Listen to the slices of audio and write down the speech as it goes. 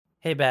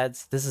Hey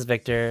Bads, this is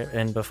Victor,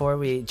 and before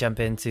we jump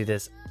into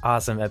this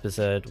awesome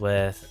episode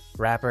with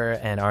rapper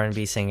and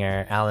R&B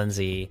singer Alan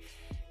Z,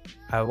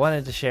 I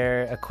wanted to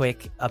share a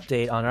quick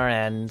update on our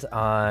end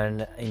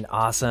on an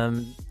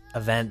awesome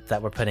event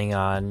that we're putting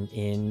on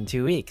in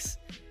 2 weeks.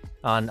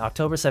 On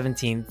October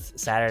 17th,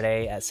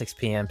 Saturday at 6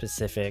 p.m.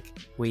 Pacific,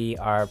 we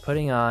are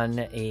putting on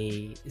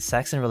a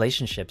sex and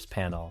relationships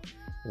panel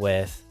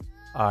with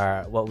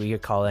what we are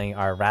calling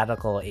our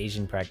radical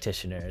Asian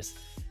practitioners.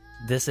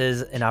 This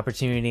is an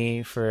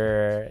opportunity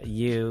for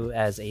you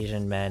as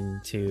Asian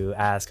men to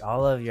ask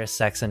all of your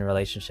sex and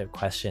relationship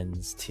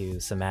questions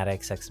to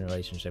somatic sex and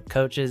relationship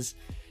coaches.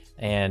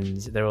 And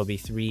there will be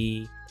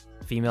 3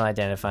 female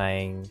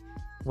identifying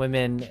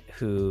women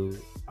who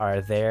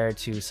are there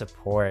to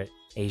support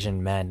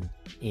Asian men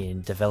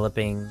in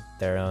developing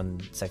their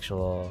own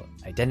sexual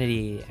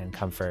identity and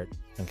comfort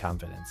and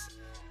confidence.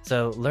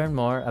 So learn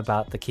more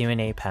about the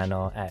Q&A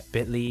panel at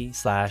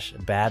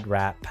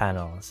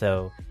bit.ly/badrappanel.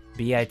 So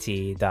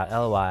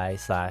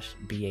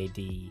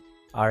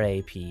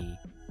bit.ly/BADRAP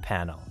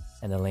panel.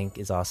 And the link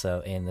is also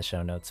in the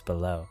show notes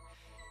below.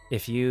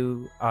 If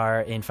you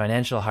are in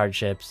financial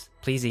hardships,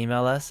 please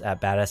email us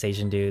at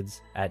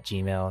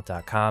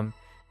badassasiandudes@gmail.com.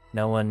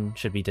 No one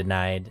should be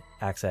denied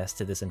access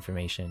to this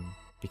information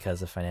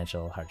because of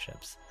financial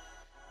hardships.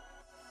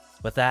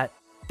 With that,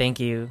 thank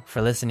you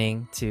for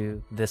listening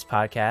to this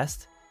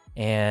podcast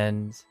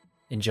and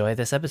enjoy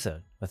this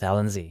episode with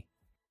Alan Z.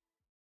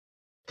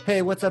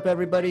 Hey, what's up,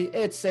 everybody?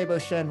 It's Sabo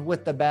Shen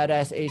with the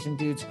Badass Asian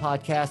Dudes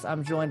podcast.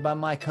 I'm joined by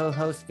my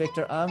co-host,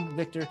 Victor.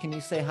 Victor, can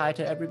you say hi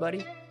to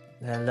everybody?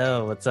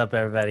 Hello, what's up,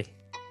 everybody?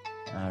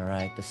 All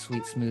right, the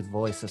sweet, smooth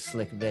voice of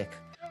Slick Vic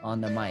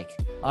on the mic.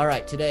 All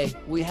right, today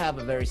we have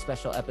a very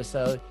special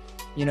episode.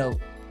 You know,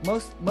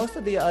 most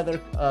of the other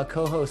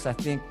co-hosts, I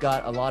think,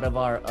 got a lot of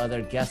our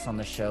other guests on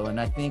the show. And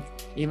I think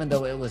even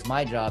though it was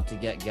my job to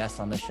get guests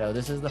on the show,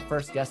 this is the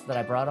first guest that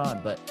I brought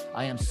on. But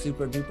I am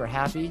super duper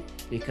happy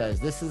because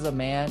this is a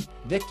man.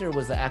 Victor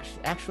was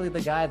actually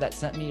the guy that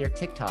sent me your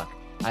TikTok.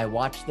 I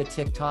watched the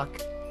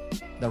TikTok.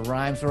 The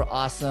rhymes were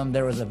awesome.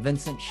 There was a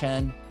Vincent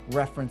Chen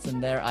reference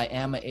in there. I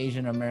am an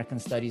Asian American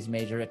Studies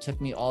major. It took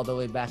me all the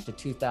way back to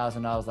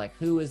 2000. I was like,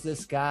 who is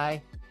this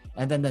guy?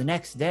 And then the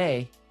next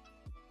day,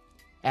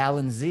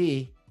 Alan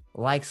Z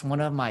likes one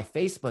of my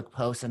Facebook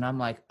posts, and I'm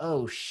like,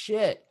 oh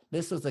shit,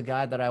 this was the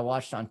guy that I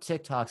watched on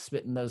TikTok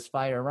spitting those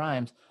fire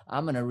rhymes.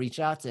 I'm going to reach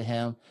out to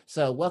him.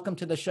 So welcome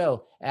to the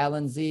show,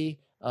 Alan Z,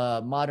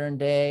 modern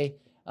day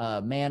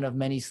man of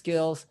many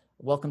skills.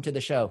 Welcome to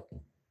the show.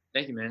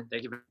 Thank you, man.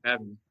 Thank you for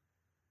having me.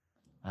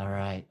 All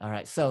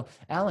right. So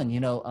Alan,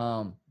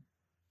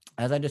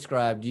 as I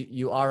described,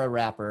 you are a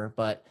rapper,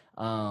 but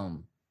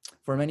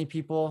for many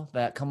people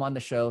that come on the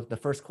show, the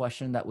first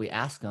question that we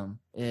ask them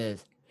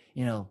is,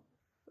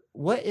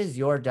 what is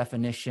your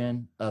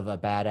definition of a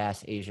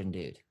badass Asian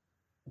dude?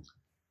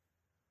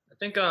 I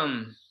think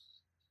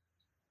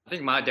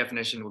my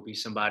definition would be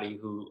somebody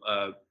who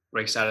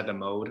breaks out of the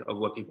mode of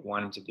what people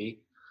want him to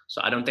be.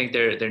 So I don't think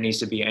there needs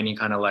to be any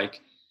kind of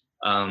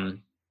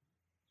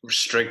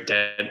strict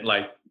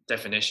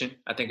definition.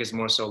 I think it's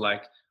more so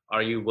like,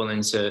 are you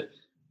willing to,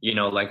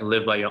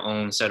 live by your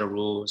own set of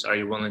rules? Are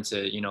you willing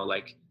to,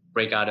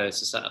 break out of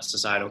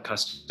societal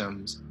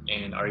customs?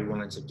 And are you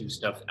willing to do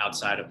stuff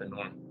outside of the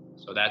norm?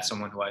 So that's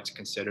someone who I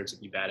consider to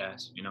be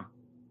badass,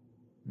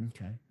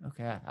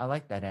 Okay. I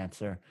like that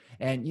answer.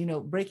 And,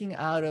 breaking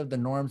out of the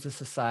norms of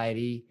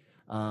society,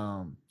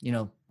 I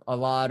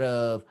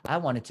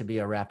wanted to be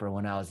a rapper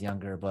when I was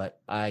younger, but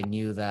I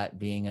knew that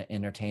being an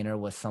entertainer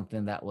was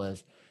something that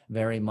was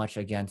very much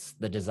against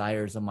the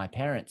desires of my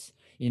parents.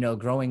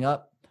 Growing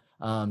up,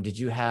 did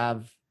you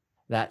have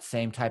that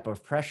same type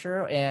of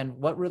pressure? And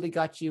what really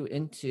got you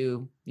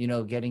into,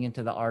 getting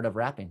into the art of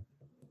rapping?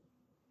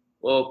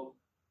 Well,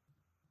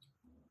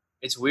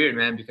 it's weird,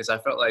 man, because I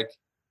felt like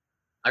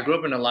I grew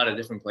up in a lot of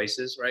different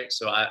places, right?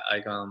 So I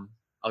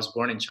was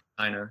born in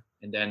China,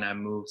 and then I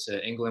moved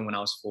to England when I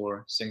was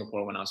 4,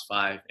 Singapore when I was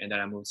 5, and then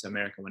I moved to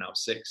America when I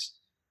was 6.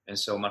 And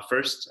so the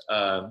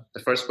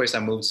first place I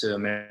moved to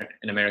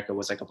in America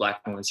was like a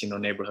Black and Latino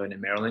neighborhood in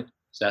Maryland.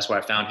 So that's where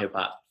I found hip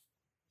hop.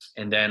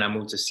 And then I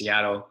moved to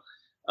Seattle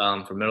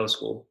for middle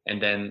school.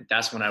 And then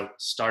that's when I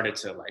started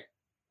to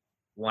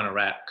want to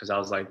rap, because I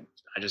was like,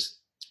 this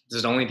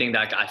is the only thing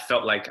that I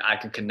felt like I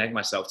could connect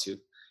myself to,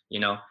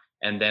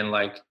 And then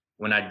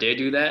when I did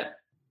do that,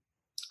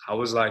 I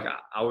was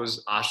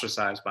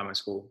ostracized by my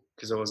school,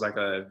 because it was like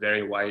a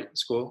very white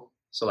school.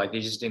 So they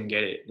just didn't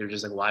get it. They're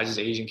just like, why is this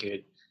Asian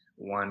kid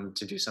want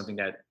to do something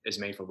that is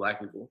made for Black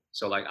people?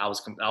 So I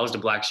was the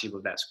black sheep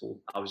of that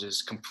school. I was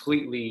just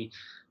completely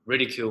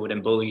ridiculed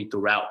and bullied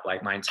throughout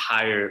my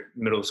entire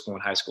middle school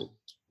and high school.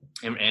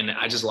 And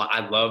I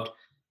loved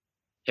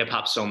hip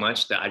hop so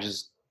much that I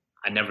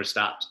never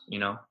stopped,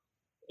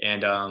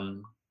 And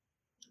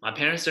my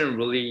parents didn't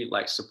really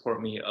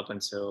support me up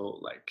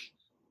until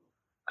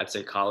I'd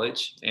say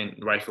college, and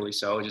rightfully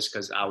so, just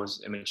because I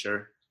was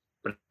immature.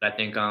 But I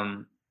think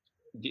now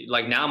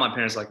my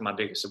parents my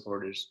biggest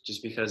supporters,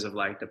 just because of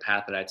the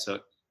path that I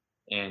took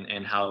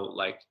and how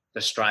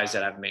the strides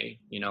that I've made,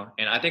 you know.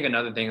 And I think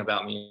another thing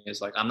about me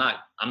is like I'm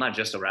not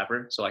just a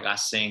rapper. So like I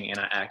sing and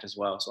I act as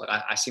well. So like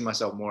I see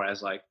myself more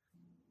as like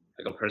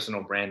a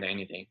personal brand than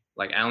anything.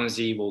 Like Alan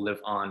Z will live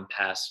on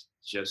past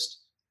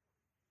just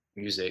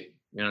music.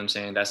 You know what I'm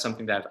saying? That's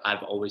something that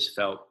I've always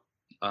felt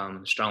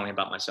strongly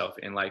about myself.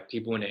 And like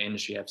people in the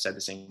industry have said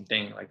the same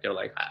thing. Like they're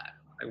like,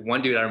 like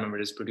one dude I remember,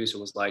 this producer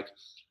was like,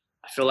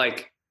 I feel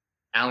like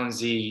Alan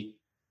Z,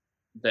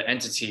 the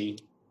entity,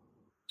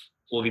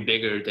 will be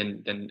bigger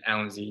than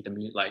Alan Z,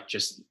 like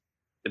just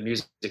the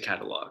music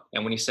catalog.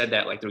 And when he said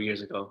that like 3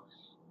 years ago,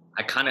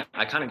 I kind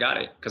of got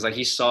it, because like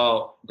he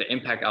saw the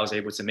impact I was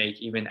able to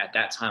make even at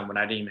that time when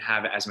I didn't even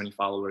have as many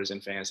followers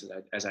and fans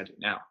as I do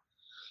now.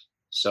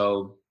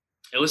 So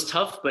it was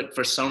tough, but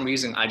for some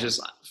reason I just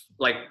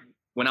like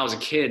when I was a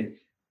kid,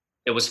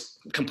 it was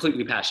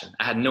completely passion.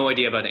 I had no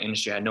idea about the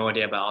industry. I had no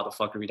idea about all the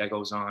fuckery that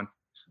goes on,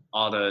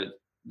 all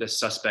the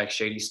suspect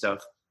shady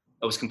stuff.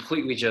 It was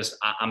completely just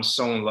I'm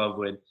so in love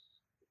with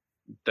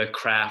the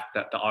craft,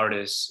 that the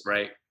artists,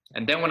 right?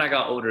 And then when I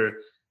got older,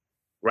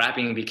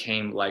 rapping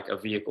became like a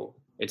vehicle.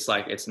 It's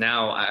like it's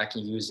now I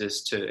can use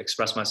this to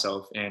express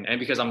myself, and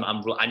because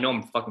I know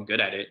I'm fucking good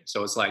at it.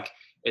 So it's like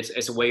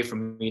it's a way for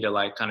me to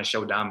like kind of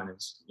show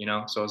dominance, you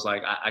know. So it's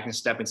like I can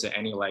step into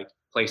any like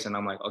place and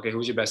I'm like, okay,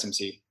 who's your best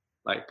MC?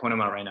 Like point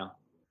them out right now.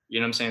 You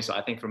know what I'm saying? So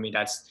I think for me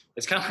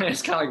it's kind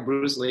of like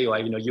Bruce Lee,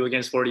 like, you know, you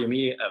against 40 of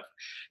me,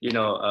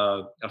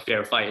 a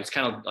fair fight. It's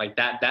kind of like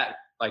that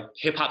like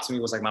hip hop to me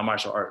was like my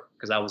martial art,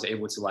 because I was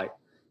able to like,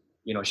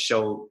 you know,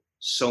 show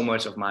so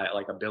much of my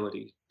like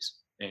abilities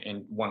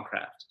in one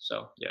craft.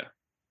 So yeah.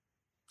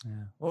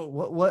 Yeah. Well,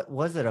 what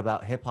was it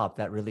about hip hop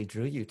that really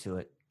drew you to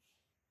it?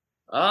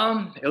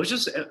 It was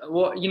just,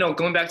 well, you know,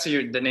 going back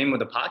to the name of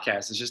the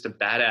podcast, it's just the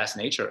badass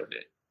nature of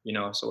it, you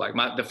know. So like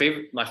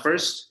my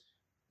first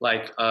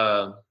like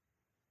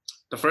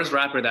the first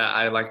rapper that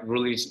I like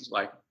really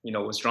like, you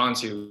know, was drawn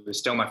to is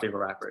still my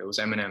favorite rapper. It was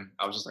Eminem.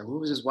 I was just like,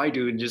 who is this white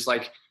dude just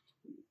like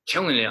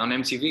killing it on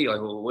MTV?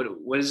 Like, well,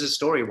 what is his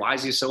story? Why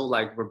is he so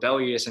like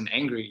rebellious and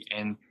angry?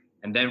 And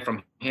then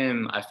from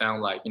him, I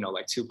found like, you know,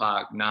 like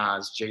Tupac,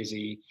 Nas,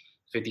 Jay-Z,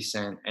 50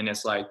 Cent, and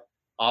it's like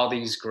all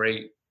these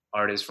great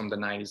artists from the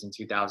 90s and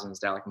 2000s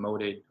that like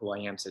molded who I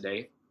am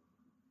today.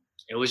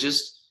 It was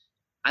just,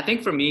 I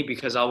think for me,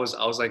 because I was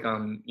like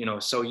you know,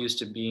 so used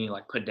to being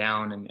like put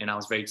down, and I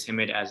was very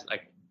timid as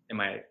like in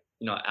my,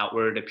 you know,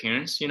 outward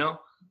appearance, you know.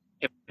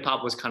 Hip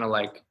hop was kind of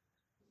like,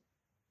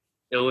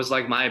 it was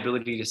like my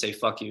ability to say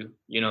fuck you,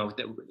 you know,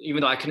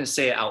 even though I couldn't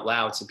say it out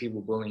loud to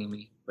people bullying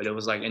me, but it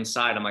was like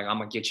inside I'm like, I'm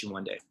gonna get you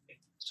one day.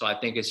 So I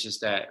think it's just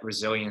that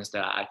resilience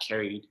that I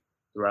carried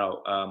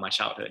throughout my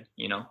childhood,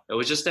 you know. It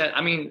was just that,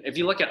 I mean, if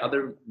you look at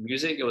other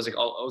music, it was like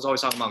I was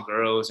always talking about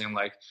girls and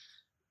like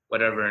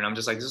whatever, and I'm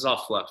just like, this is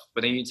all fluff.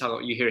 But then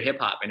you hear hip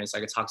hop, and it's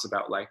like it talks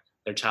about like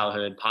their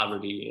childhood,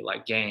 poverty,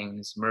 like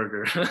gangs,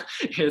 murder.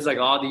 It's like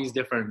all these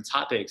different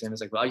topics, and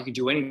it's like, well, you can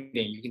do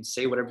anything, you can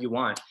say whatever you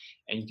want,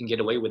 and you can get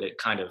away with it.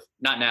 Kind of,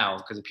 not now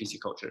because of PC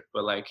culture,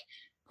 but like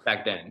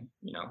back then,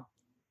 you know.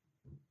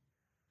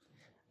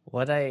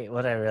 What I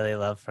really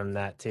love from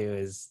that too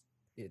is,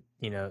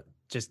 you know,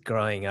 just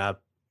growing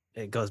up.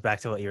 It goes back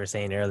to what you were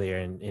saying earlier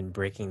in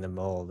breaking the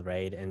mold,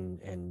 right?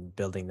 And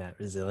building that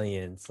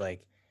resilience.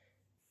 Like,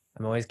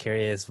 I'm always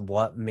curious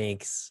what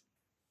makes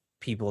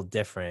people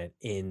different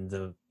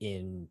in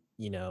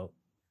you know,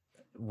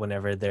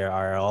 whenever there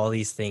are all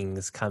these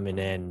things coming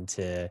in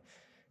to,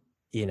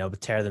 you know,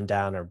 tear them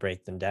down or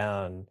break them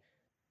down.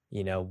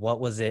 You know, what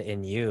was it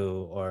in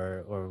you,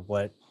 or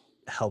what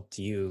helped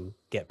you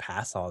get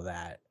past all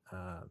that,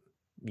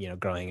 you know,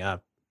 growing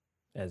up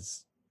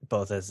as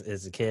both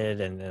as a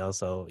kid and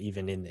also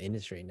even in the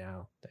industry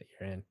now that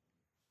you're in?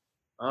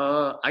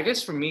 I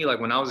guess for me, like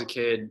when I was a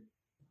kid,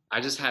 I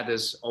just had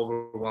this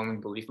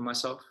overwhelming belief in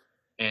myself,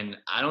 and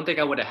I don't think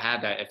I would have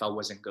had that if I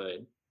wasn't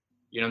good.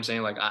 You know what I'm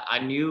saying? Like I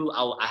knew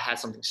I had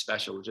something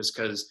special just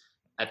because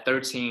at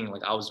 13,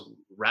 like I was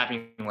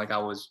rapping like I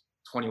was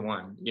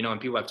 21, you know,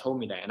 and people have told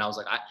me that. And I was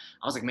like, I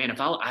was like, man,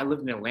 if I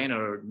lived in Atlanta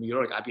or New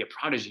York, I'd be a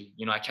prodigy.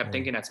 You know, I kept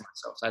thinking that to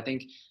myself. So I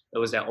think it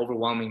was that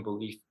overwhelming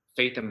belief,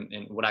 faith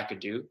in what I could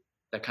do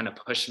that kind of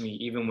pushed me,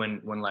 even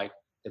when like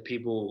the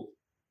people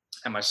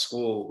at my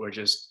school were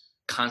just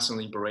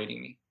constantly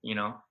berating me, you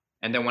know?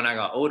 And then when I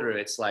got older,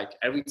 it's like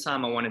every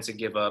time I wanted to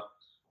give up,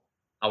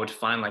 I would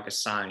find like a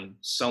sign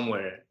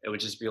somewhere. It would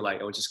just be like,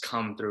 it would just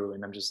come through.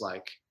 And I'm just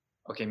like,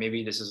 okay,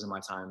 maybe this isn't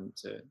my time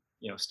to,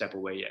 you know, step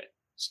away yet.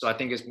 So I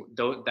think it's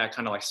that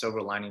kind of like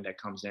silver lining that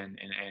comes in,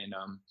 and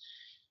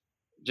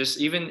just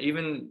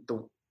even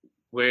the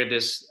where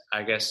this,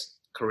 I guess,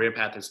 career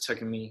path has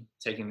taken me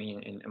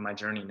in my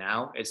journey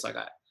now. It's like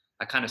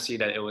I kind of see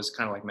that it was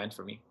kind of like meant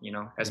for me, you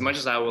know. As much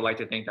as I would like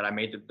to think that I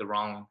made the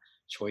wrong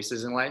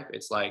choices in life,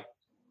 it's like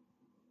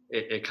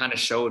it kind of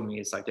showed me,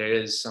 it's like there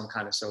is some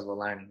kind of silver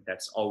lining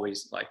that's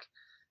always like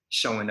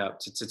showing up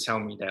to tell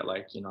me that,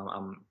 like, you know,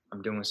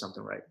 I'm doing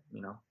something right,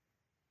 you know.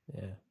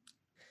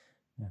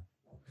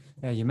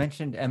 Yeah, you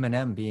mentioned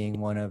Eminem being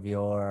one of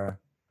your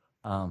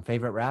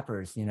favorite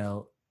rappers. You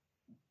know,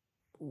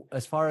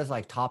 as far as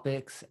like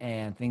topics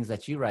and things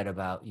that you write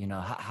about, you know,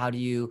 how do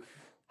you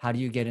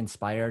get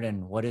inspired,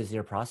 and what does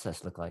your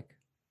process look like?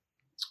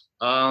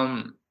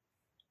 Um,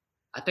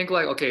 I think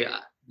like okay,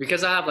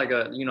 because I have like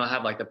I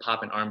have like the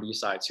pop and R&B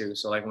side too.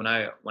 So like when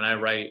I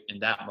write in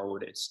that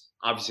mode, it's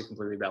obviously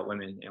completely about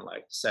women and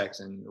like sex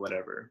and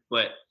whatever.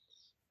 But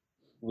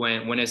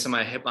when it's in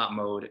my hip hop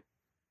mode,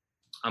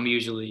 I'm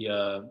usually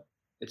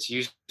it's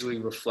usually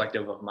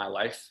reflective of my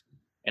life.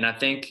 And I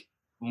think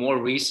more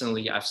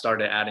recently I've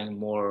started adding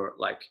more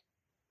like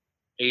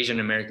Asian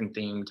American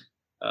themed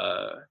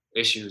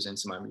issues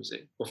into my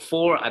music.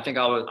 Before, I think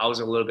I was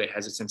a little bit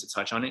hesitant to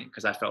touch on it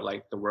because I felt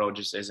like the world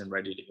just isn't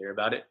ready to hear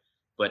about it.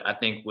 But I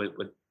think with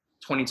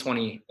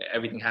 2020,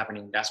 everything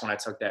happening, that's when I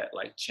took that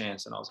like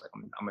chance and I was like,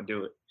 I'm gonna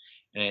do it.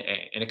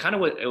 And it kind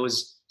of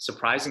was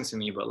surprising to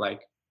me, but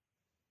like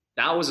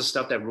that was the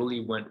stuff that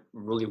really went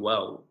really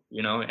well,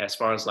 as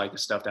far as like the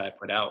stuff that I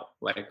put out,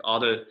 like all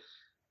the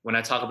when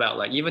I talk about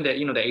like even the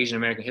the Asian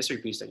American history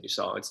piece that you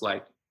saw, it's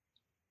like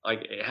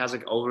it has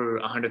like over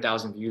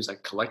 100,000 views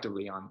like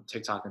collectively on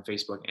TikTok and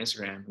Facebook and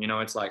Instagram.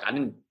 It's like I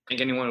didn't think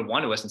anyone would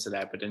want to listen to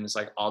that, but then it's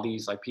like all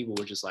these like people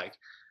were just like,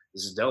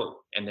 this is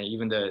dope. And then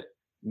even the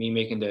me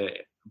making the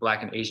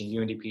Black and Asian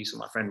unity piece with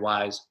my friend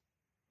Wise,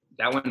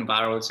 that went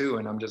viral too.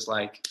 And I'm just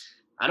like,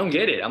 I don't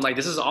get it. I'm like,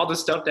 this is all the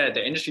stuff that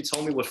the industry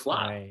told me would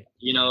flop, Right.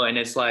 and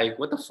it's like,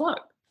 what the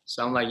fuck?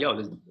 So I'm like,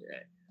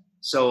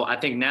 so I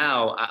think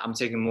now I'm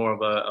taking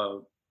more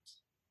of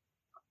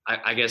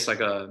I guess like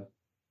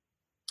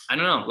I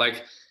don't know,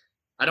 like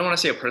I don't want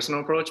to say a personal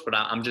approach, but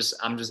I'm just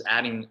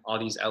adding all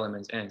these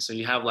elements in. So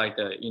you have like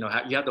you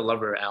have the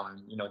lover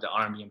Allen, the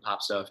R&B and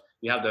pop stuff.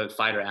 You have the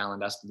fighter Allen,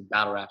 that's the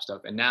battle rap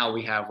stuff, and now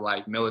we have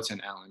like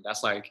militant Allen,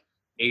 that's like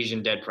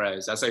Asian dead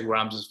prez. That's like where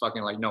I'm just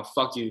fucking like, no,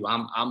 fuck you.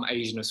 I'm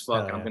Asian as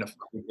fuck. And I'm gonna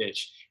fuck you,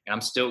 bitch, and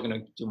I'm still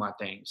gonna do my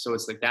thing. So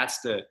it's like that's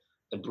the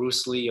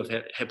Bruce Lee of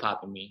hip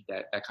hop in me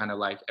that kind of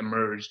like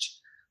emerged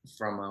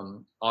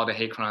from all the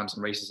hate crimes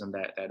and racism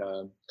that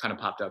kind of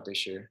popped up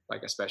this year,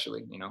 like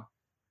especially.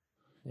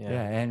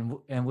 Yeah,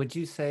 and would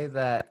you say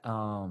that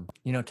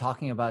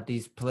talking about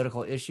these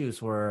political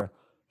issues were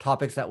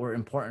topics that were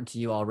important to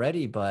you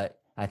already, but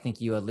I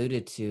think you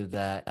alluded to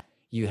that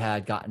you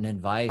had gotten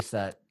advice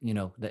that,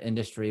 the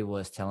industry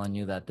was telling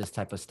you that this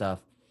type of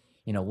stuff,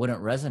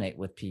 wouldn't resonate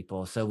with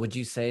people. So would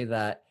you say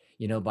that,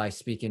 by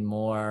speaking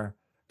more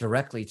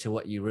directly to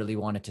what you really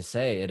wanted to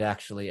say, it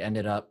actually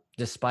ended up,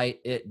 despite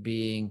it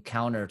being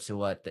counter to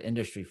what the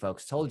industry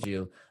folks told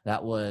you,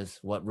 that was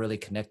what really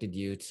connected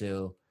you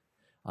to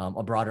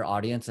a broader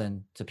audience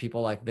and to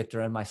people like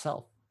Victor and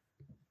myself?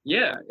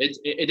 Yeah,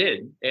 it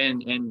did,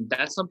 and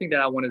that's something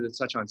that I wanted to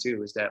touch on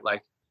too. Is that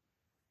like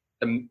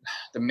the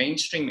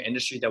mainstream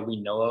industry that we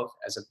know of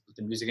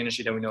the music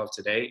industry that we know of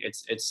today,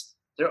 it's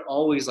they're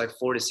always like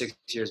 4 to 6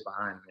 years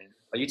behind, man.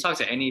 Like you talk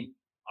to any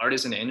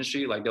artist in the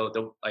industry, like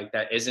they'll like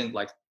that isn't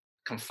like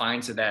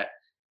confined to that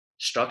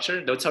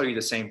structure, they'll tell you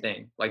the same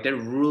thing. Like they're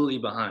really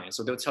behind,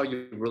 so they'll tell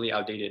you really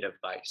outdated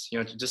advice.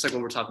 Just like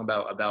what we're talking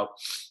about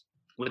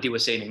what they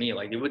would say to me.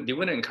 Like they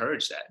wouldn't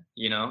encourage that.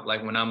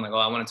 Like when I'm like, oh,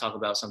 I want to talk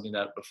about something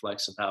that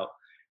reflects about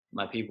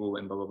my people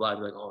and blah blah blah.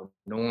 They're like, oh,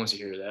 no one wants to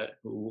hear that.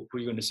 Who are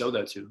you going to sell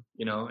that to?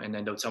 And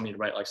then they'll tell me to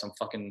write like some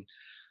fucking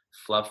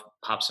fluff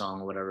pop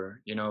song or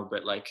whatever.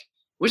 But like,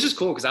 which is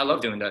cool because I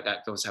love doing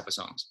those type of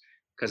songs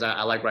because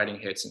I like writing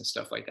hits and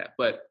stuff like that.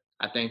 But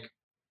I think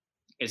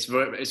it's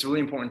really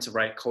important to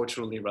write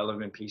culturally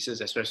relevant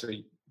pieces,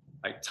 especially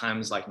like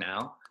times like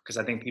now, because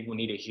I think people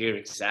need to hear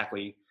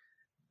exactly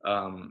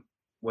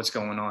what's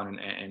going on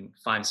and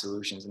find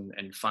solutions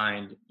and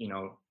find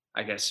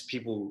I guess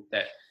people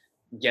that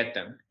get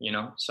them.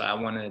 So I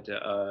wanted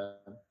to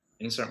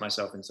insert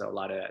myself into a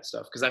lot of that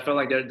stuff because I feel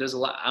like there's a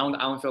lot. I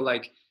don't feel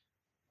like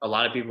a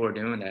lot of people are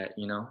doing that.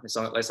 It's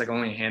like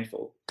only a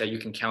handful that you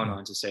can count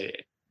on to say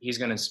he's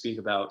going to speak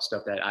about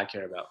stuff that I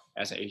care about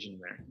as an Asian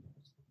American.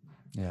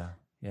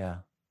 Yeah.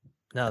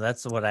 No,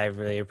 that's what I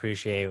really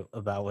appreciate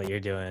about what you're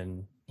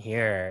doing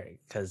here,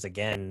 because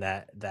again,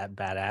 that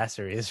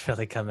badassery is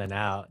really coming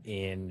out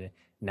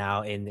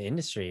now in the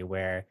industry,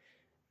 where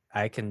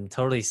I can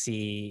totally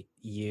see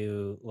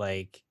you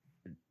like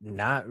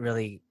not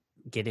really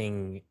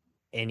getting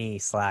any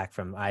slack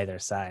from either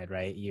side,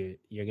 right?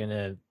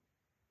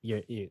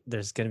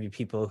 There's gonna be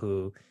people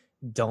who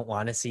don't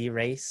want to see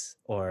race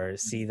or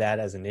see that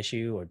as an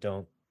issue,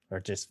 or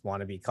just want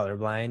to be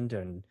colorblind,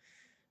 and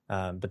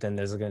but then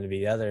there's going to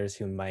be others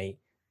who might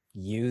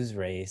use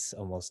race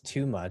almost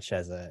too much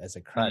as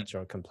a crutch,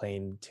 or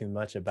complain too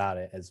much about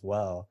it as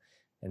well.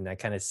 And I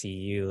kind of see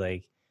you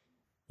like,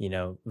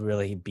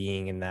 really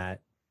being in that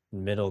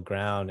middle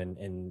ground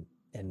and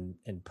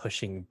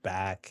pushing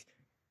back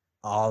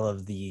all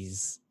of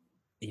these,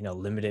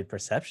 limited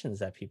perceptions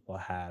that people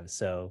have.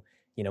 So,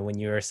 when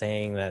you were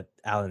saying that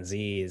Alan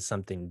Z is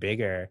something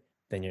bigger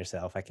than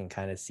yourself, I can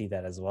kind of see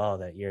that as well,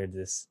 that you're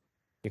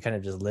kind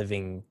of just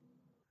living,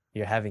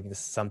 you're having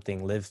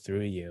something live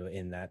through you,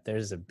 in that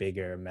there's a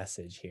bigger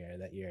message here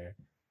that you're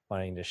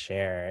wanting to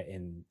share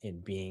in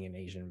being an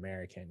Asian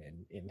American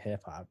in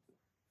hip hop.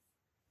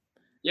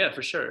 Yeah,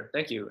 for sure.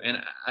 Thank you. And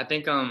I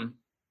think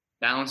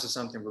balance is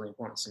something really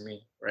important to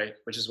me, right?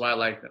 Which is why I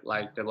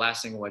like the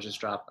last single I just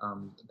dropped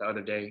the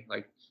other day,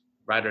 like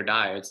Ride or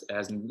Die. It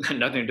has nothing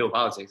to do with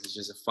politics. It's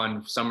just a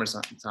fun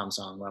summertime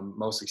song where I'm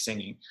mostly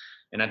singing.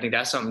 And I think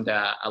that's something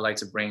that I like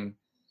to bring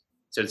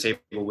to the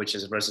table, which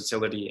is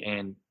versatility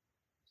and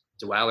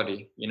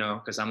duality, you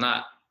know, because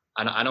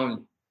I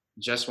don't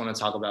just want to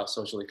talk about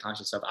socially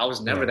conscious stuff. I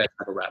was never Right. that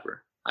type of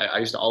rapper. I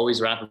used to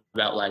always rap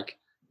about like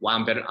why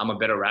I'm a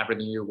better rapper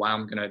than you, why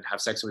I'm gonna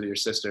have sex with your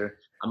sister.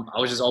 I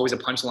was just always a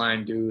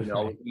punchline dude,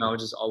 Right. you know,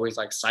 just always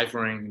like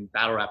ciphering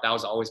battle rap. That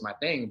was always my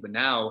thing. But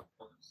now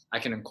I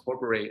can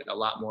incorporate a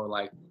lot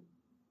more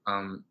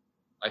um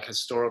like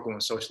historical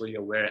and socially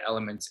aware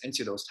elements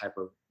into those type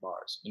of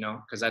bars, you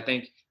know, because I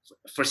think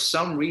for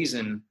some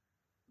reason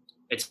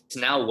it's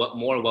now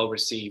more well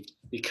received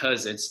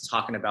because it's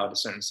talking about a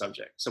certain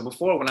subject. So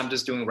before, when I'm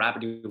just doing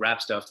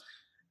rap stuff,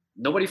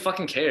 nobody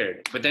fucking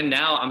cared. But then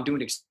now I'm doing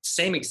the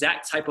same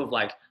exact type of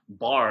like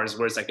bars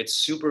where it's like it's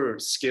super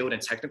skilled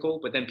and technical,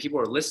 but then people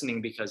are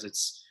listening because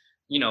it's,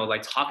 you know,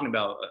 like talking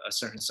about a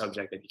certain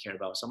subject that you care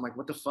about. So I'm like,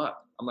 what the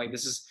fuck? I'm like,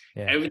 this is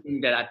Yeah.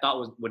 everything that I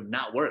thought would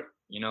not work,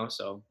 you know?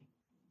 So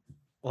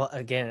Well,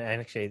 again,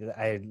 and actually,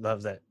 I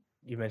love that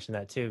you mentioned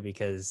that too,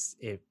 because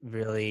it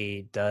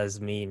really does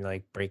mean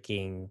like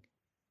breaking,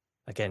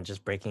 again,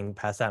 just breaking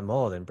past that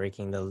mold and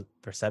breaking the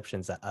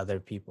perceptions that other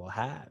people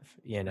have,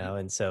 you know?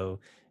 And so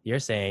you're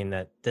saying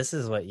that this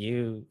is what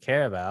you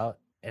care about,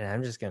 and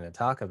I'm just going to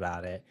talk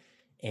about it.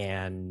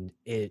 And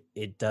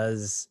it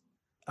does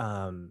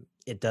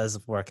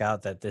work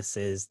out that this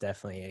is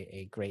definitely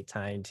a great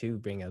time to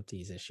bring up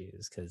these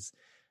issues, because,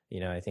 you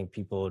know, I think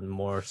people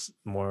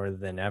more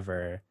than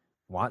ever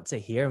want to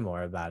hear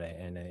more about it.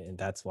 And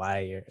that's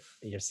why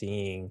you're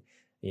seeing,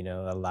 you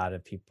know, a lot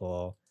of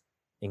people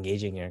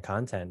engaging in your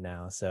content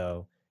now.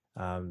 So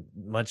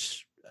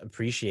much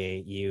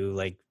appreciate you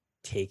like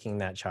taking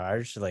that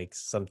charge, like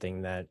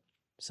something that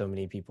so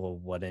many people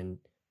wouldn't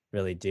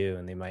really do,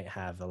 and they might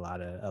have a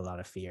lot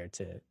of fear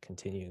to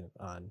continue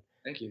on.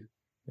 thank you.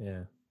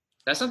 Yeah.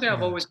 That's something I've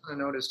Yeah. always kind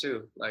of noticed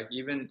too. Like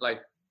even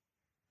like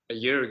a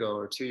year ago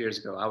or 2 years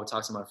ago, I would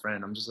talk to my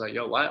friend. I'm just like,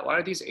 yo, why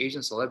are these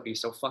Asian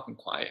celebrities so fucking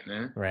quiet,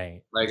 man?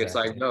 Right. Like, it's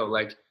like, Exactly. no,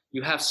 like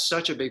you have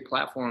such a big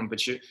platform,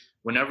 but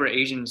whenever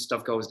Asian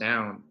stuff goes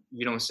down,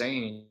 you don't say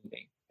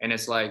anything. And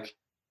it's like,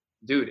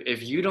 dude,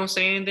 if you don't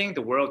say anything,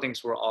 the world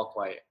thinks we're all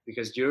quiet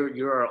because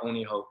you're our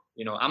only hope.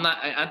 You know,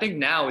 I think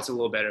now it's a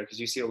little better because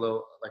you see a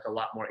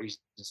lot more Asian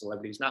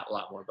celebrities, not a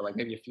lot more, but like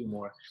maybe a few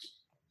more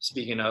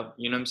speaking up.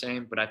 You know what I'm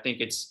saying? But I think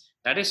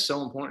that is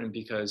so important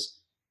because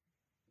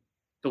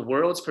the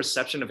world's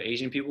perception of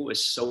Asian people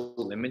is so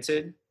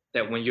limited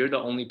that when you're the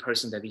only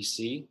person that they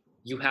see,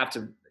 you have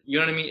to, you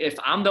know what I mean? If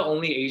I'm the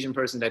only Asian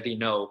person that they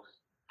know,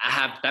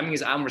 that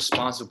means I'm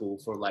responsible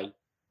for like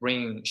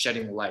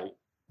shedding light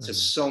to Mhm.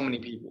 so many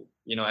people,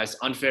 you know, as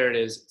unfair it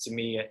is to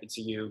me,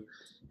 to you,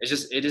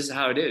 it is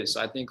how it is.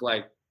 So I think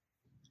like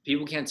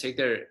people can't take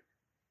their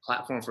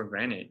platform for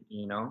granted,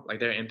 you know, like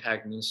their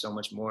impact means so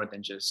much more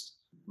than just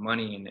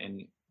money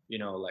and you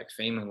know, like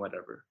fame and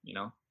whatever, you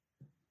know?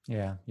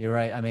 Yeah, you're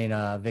right. I mean,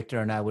 Victor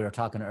and I, we were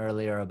talking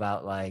earlier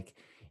about like,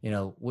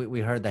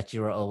 we heard that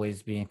you were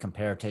always being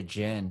compared to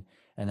Jin.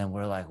 And then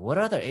we're like, what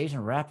other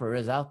Asian rapper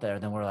is out there?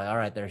 Then we're like, all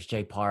right, there's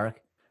Jay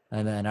Park.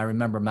 And then I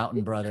remember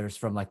Mountain Brothers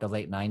from like the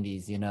late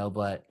 90s,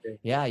 but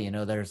yeah,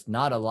 there's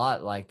not a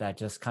lot like that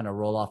just kind of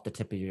roll off the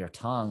tip of your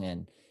tongue.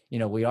 And,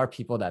 we are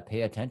people that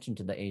pay attention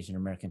to the Asian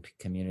American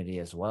community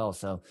as well.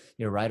 So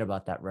you're right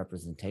about that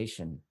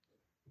representation.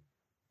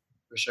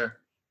 For sure.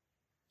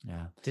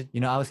 Yeah.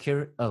 Did I was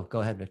curious. Oh, go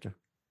ahead, Victor.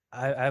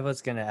 I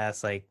was gonna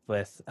ask, like,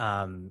 with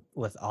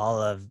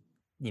all of,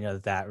 you know,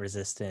 that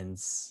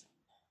resistance,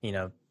 you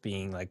know,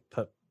 being like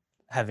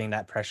having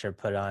that pressure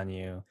put on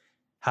you,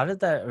 how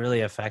did that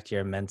really affect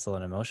your mental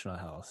and emotional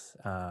health?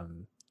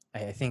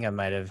 I think I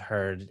might have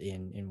heard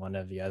in one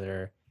of the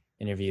other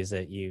interviews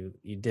that you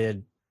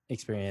did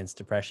experience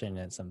depression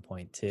at some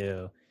point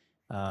too.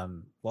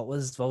 What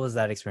was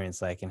that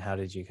experience like, and how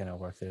did you kind of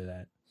work through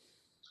that?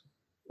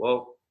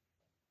 Well,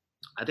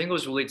 I think it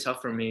was really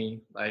tough for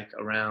me, like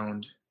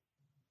around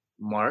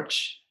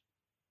March,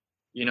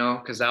 you know,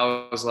 because that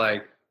was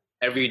like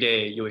every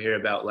day you'll hear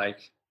about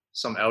like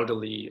some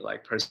elderly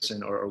like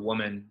person or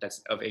woman that's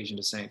of Asian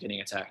descent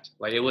getting attacked.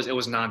 Like it was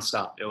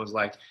nonstop. It was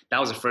like that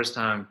was the first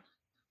time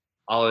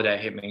all of that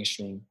hit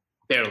mainstream.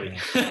 Barely,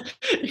 Yeah.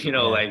 you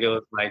know, Yeah.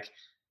 like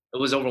it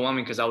was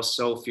overwhelming because I was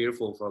so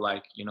fearful for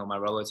like you know my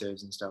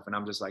relatives and stuff, and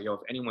I'm just like, yo,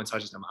 if anyone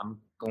touches them,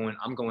 I'm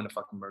going to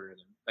fucking murder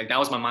them. Like that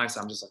was my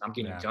mindset. I'm just like, I'm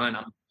getting a Yeah. gun.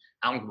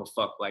 I don't give a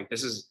fuck. Like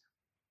this is,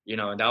 you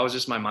know, and that was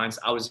just my mindset.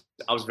 I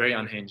was very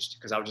unhinged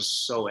because I was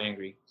just so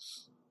angry.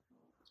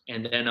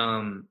 And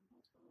then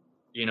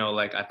you know,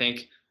 like I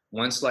think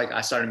once like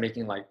I started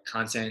making like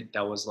content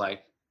that was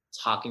like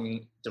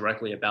talking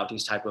directly about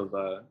these type of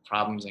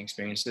problems and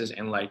experiences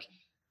and like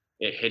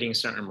it hitting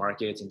certain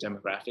markets and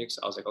demographics,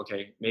 I was like,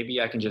 okay,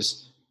 maybe I can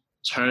just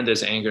turn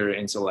this anger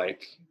into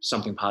like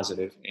something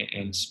positive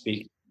and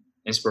speak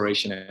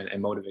inspiration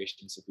and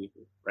motivation to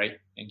people, right?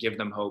 And give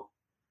them hope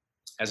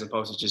as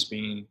opposed to just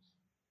being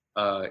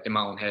in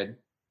my own head.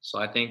 So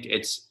I think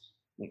it's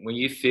when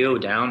you feel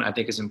down, I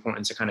think it's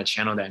important to kind of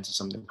channel that into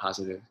something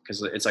positive,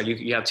 because it's like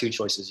you have two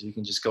choices. You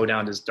can just go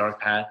down this dark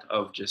path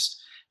of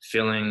just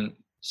feeling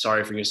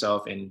sorry for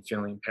yourself and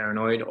feeling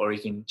paranoid, or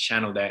you can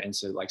channel that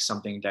into like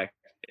something that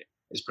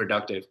is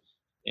productive.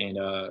 And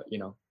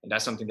and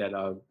that's something that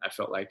I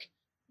felt like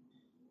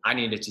I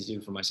needed to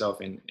do for myself,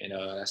 and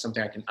that's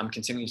something I'm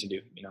continuing to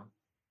do.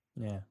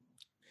 Yeah.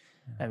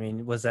 I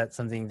mean, was that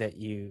something that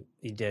you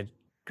did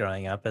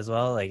growing up as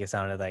well? Like, it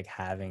sounded like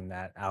having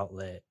that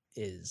outlet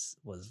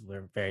was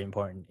very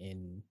important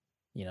in,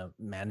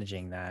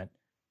 managing that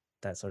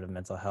sort of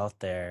mental health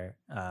there.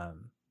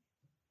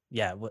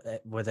 Yeah.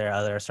 Were there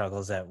other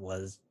struggles that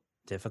was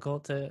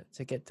difficult to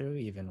get through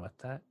even with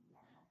that?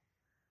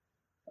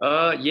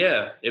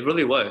 Yeah, it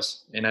really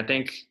was, and I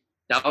think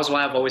that was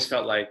why I've always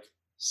felt like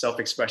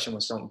self-expression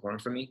was so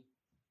important for me,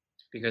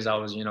 because I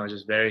was,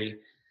 just very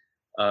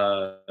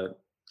uh,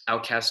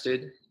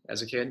 outcasted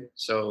as a kid.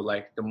 So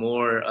like the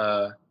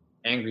more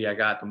angry I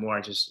got, the more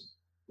I just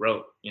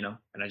wrote,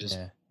 and I just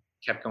Yeah.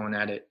 kept going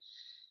at it.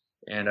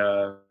 And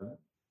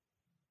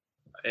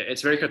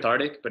it's very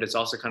cathartic, but it's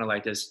also kind of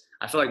like this.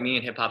 I feel like me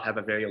and hip hop have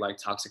a very like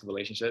toxic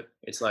relationship.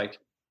 It's like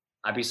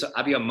I'd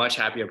be a much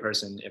happier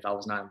person if I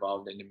was not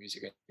involved in the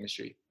music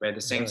industry. But at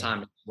the same Really?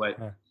 time, what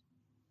Huh.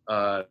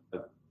 uh,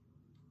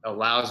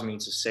 allows me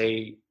to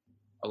say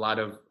a lot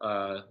of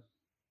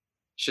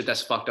shit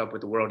that's fucked up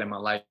with the world and my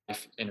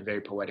life in a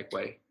very poetic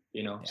way.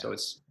 Yeah. So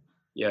it's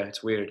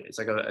weird. It's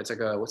like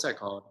a what's that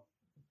called?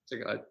 It's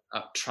like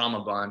a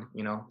trauma bond.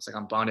 It's like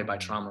I'm bonded by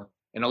trauma.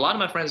 And a lot of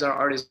my friends are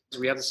artists.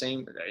 We have the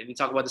same. We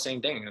talk about the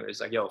same thing. It's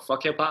like, yo,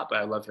 fuck hip hop, but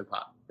I love hip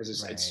hop because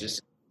it's Right.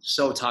 just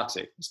so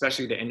toxic,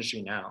 especially the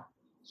industry now.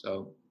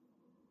 So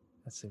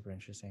That's super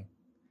interesting.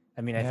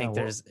 I mean, I Yeah, think well,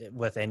 there's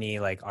with any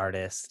like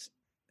artist,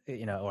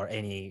 or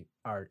any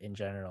art in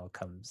general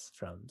comes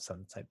from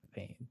some type of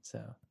pain. So,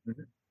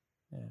 mhm.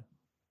 yeah.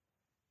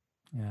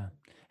 yeah.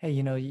 Hey,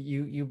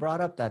 you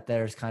brought up that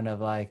there's kind of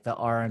like the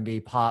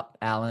R&B pop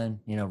Alan,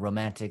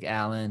 romantic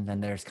Alan,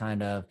 then there's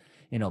kind of,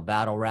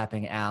 battle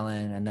rapping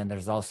Alan, and then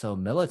there's also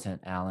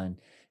militant Alan.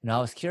 And I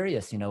was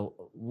curious,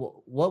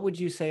 what would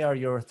you say are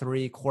your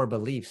three core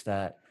beliefs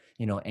that,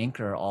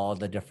 anchor all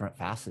the different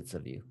facets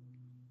of you?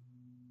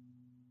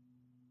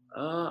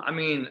 I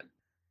mean,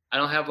 I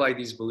don't have like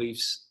these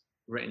beliefs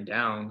written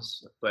down,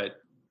 but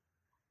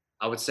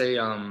I would say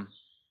I'm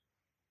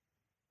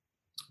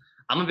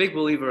a big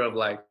believer of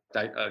like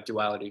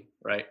duality,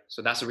 right?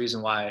 So that's the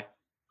reason why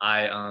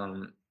I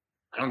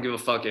don't give a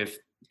fuck if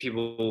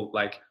people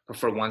like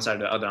prefer one side or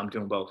the other. I'm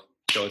doing both.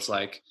 So it's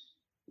like,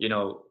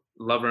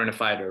 lover and a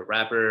fighter,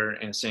 rapper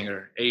and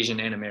singer, Asian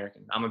and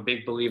American. I'm a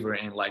big believer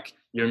in like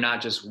you're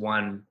not just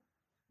one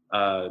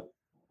uh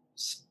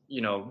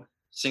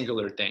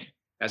singular thing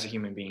as a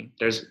human being.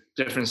 There's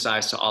different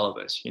sides to all of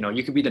us.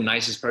 You could be the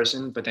nicest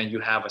person, but then you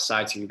have a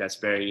side to you that's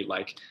very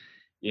like,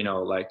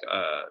 like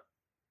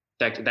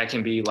that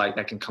can be like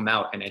that can come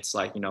out, and it's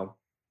like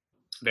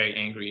very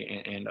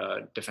angry and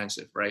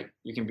defensive, right?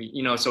 You can be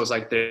so it's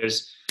like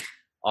there's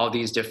all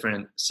these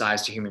different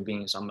sides to human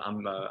beings. I'm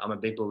a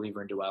big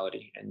believer in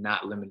duality and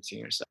not limiting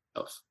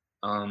yourself.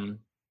 um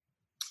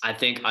I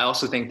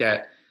also think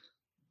that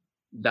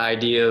the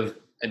idea of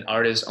an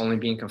artist only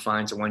being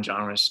confined to one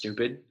genre is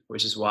stupid,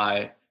 which is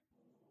why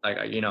like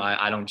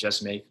I don't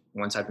just make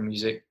one type of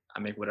music. I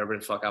make whatever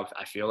the fuck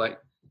I feel like.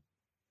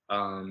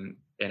 And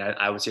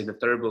I would say the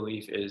third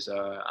belief is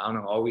I don't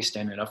know, always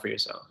standing up for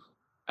yourself.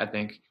 I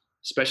think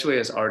especially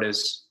as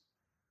artists,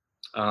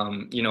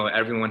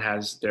 everyone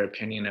has their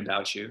opinion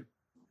about you,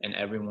 and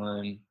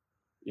everyone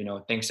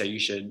thinks that you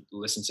should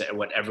listen to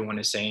what everyone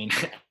is saying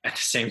at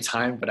the same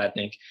time. But I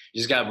think you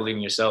just gotta believe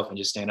in yourself and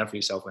just stand up for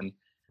yourself when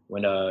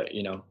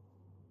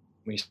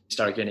you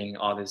start getting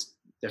all this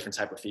different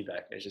type of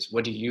feedback. It's just,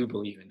 what do you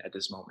believe in at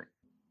this moment?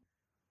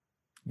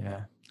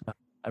 Yeah.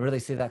 I really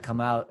see that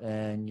come out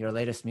in your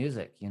latest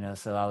music,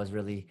 so I was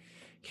really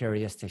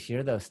curious to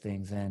hear those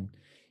things. And,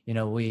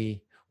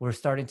 we're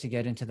starting to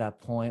get into that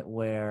point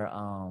where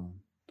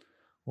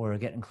we're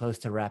getting close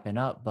to wrapping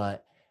up.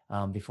 But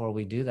before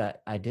we do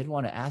that, I did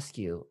want to ask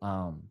you,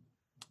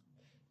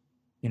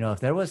 if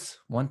there was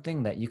one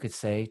thing that you could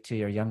say to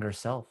your younger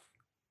self,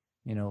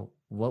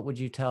 what would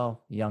you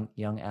tell young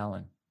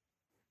Alan?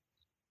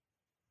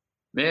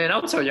 Man, I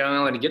would tell young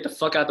Allen to get the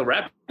fuck out the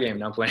rap game.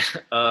 Now playing.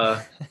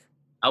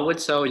 I would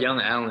tell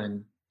young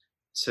Allen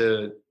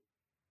to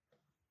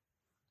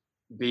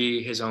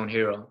be his own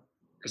hero,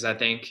 because I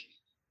think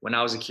when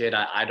I was a kid,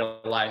 I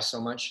idolized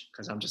so much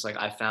because I'm just like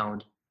I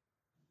found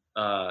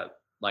uh,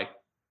 like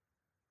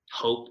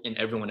hope in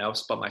everyone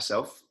else but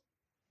myself,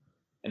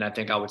 and I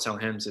think I would tell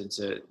him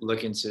to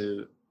look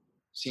into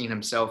seeing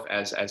himself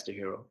as the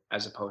hero,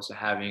 as opposed to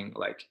having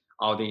like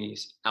all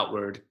these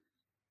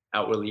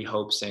outwardly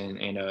hopes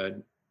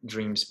and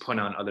dreams put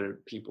on other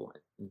people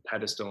and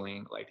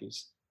pedestaling like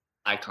these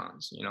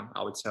icons.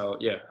 I would tell,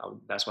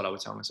 that's what I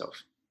would tell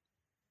myself.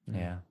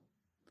 Yeah.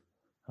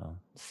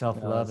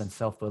 Self-love and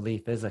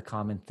self-belief is a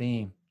common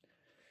theme.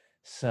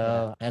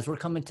 So as we're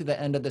coming to the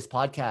end of this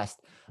podcast,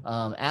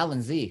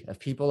 Alan Z, if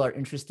people are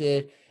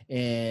interested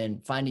in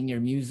finding your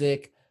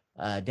music,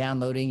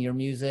 downloading your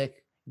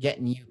music,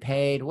 getting you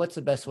paid, what's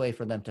the best way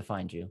for them to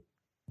find you?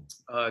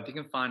 They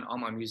can find all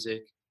my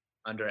music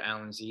under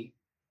Alan Z,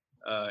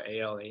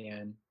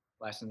 ALAN,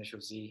 last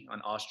initial Z, on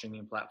all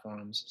streaming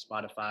platforms: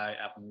 Spotify,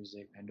 Apple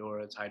Music,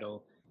 Pandora,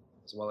 Tidal,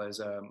 as well as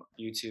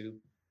YouTube.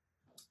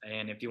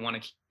 And if you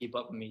want to keep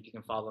up with me, you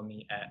can follow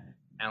me at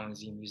Alan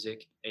Z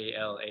Music,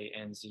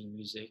 ALANZ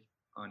Music,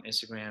 on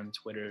Instagram,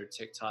 Twitter,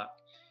 TikTok,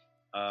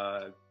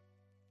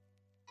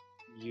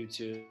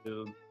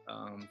 YouTube,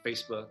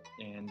 Facebook,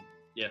 and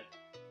yeah.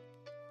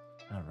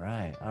 All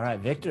right,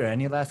 Victor,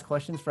 any last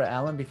questions for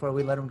Alan before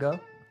we let him go?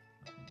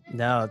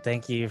 No,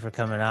 thank you for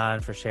coming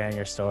on, for sharing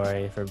your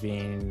story, for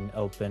being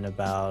open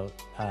about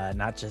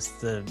not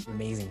just the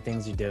amazing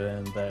things you're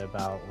doing, but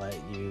about what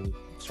you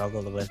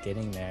struggled with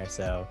getting there.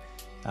 So,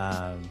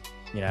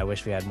 I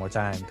wish we had more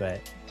time,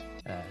 but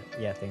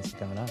thanks for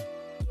coming on.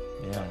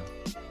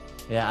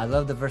 Yeah, I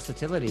love the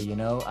versatility.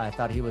 I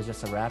thought he was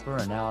just a rapper,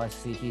 and now I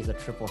see he's a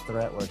triple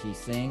threat where he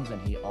sings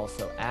and he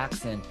also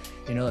acts. And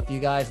if you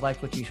guys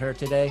liked what you heard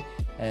today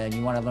and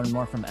you want to learn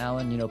more from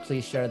Alan,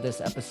 please share this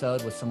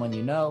episode with someone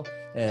you know.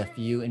 If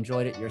you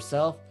enjoyed it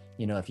yourself,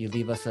 if you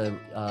leave us a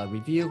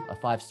review, a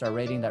 5-star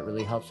rating, that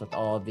really helps with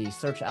all the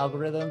search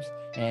algorithms.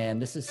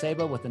 And this is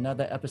Saba with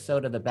another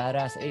episode of the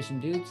Badass Asian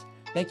Dudes.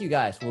 Thank you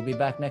guys. We'll be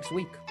back next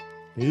week.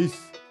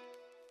 Peace.